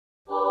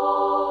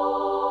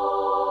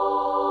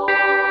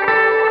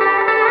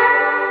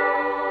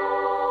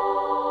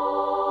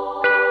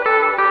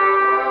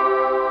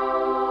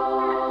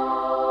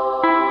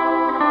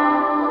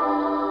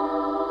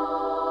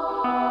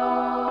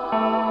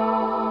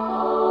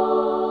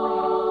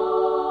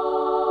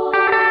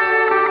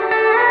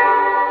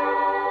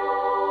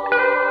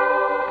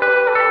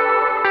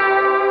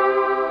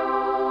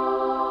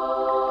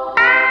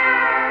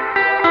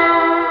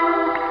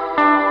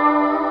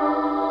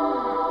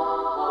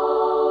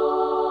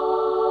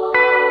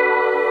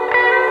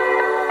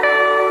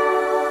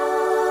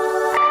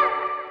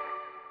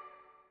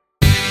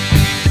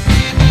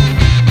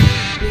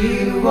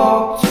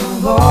walked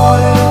on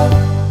water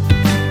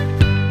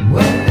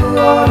when the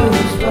water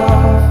was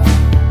rough,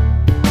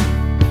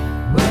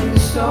 when the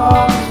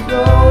storm was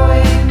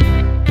blowing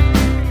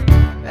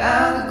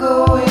and the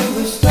going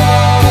was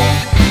tough.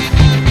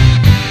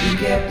 He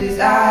kept his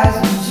eyes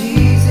on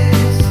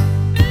Jesus,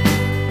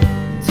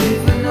 did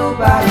what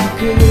nobody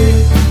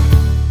could.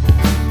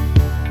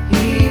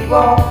 He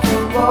walked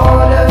on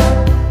water,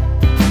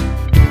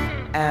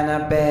 and I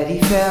bet he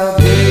felt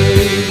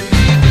good.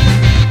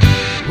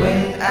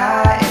 When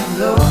I am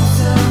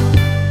lonesome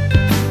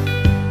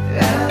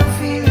and I'm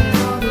feeling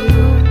all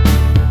blue,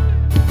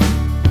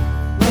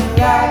 when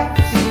life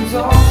seems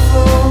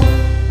awful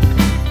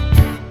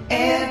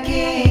and I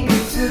can't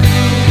get through,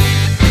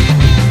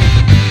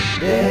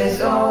 there's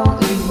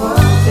only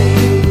one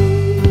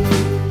thing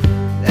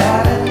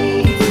that I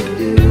need to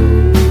do,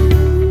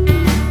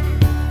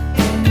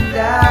 and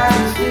that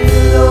is,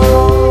 dear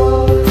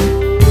Lord,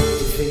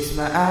 to fix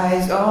my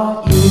eyes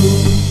on you.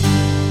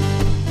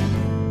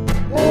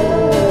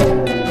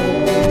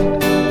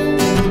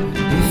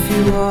 If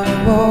you wanna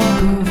walk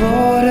on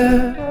water,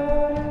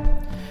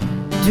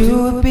 do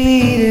what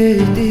Peter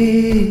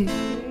did.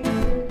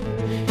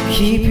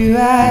 Keep your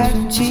eyes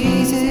on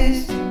Jesus,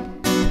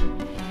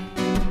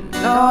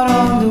 not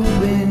on the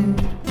wind.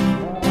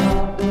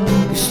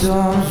 The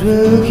storms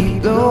will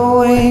keep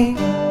blowing,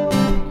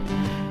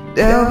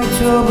 there'll be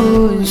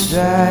trouble and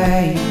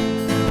strife.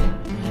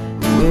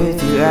 With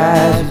your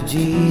eyes on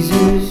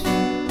Jesus,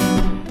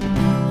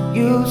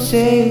 you'll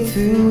sail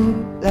through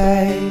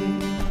life.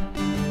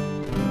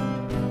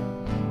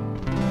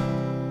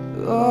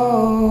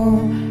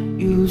 Oh,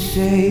 you'll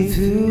sail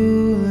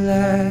through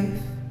life.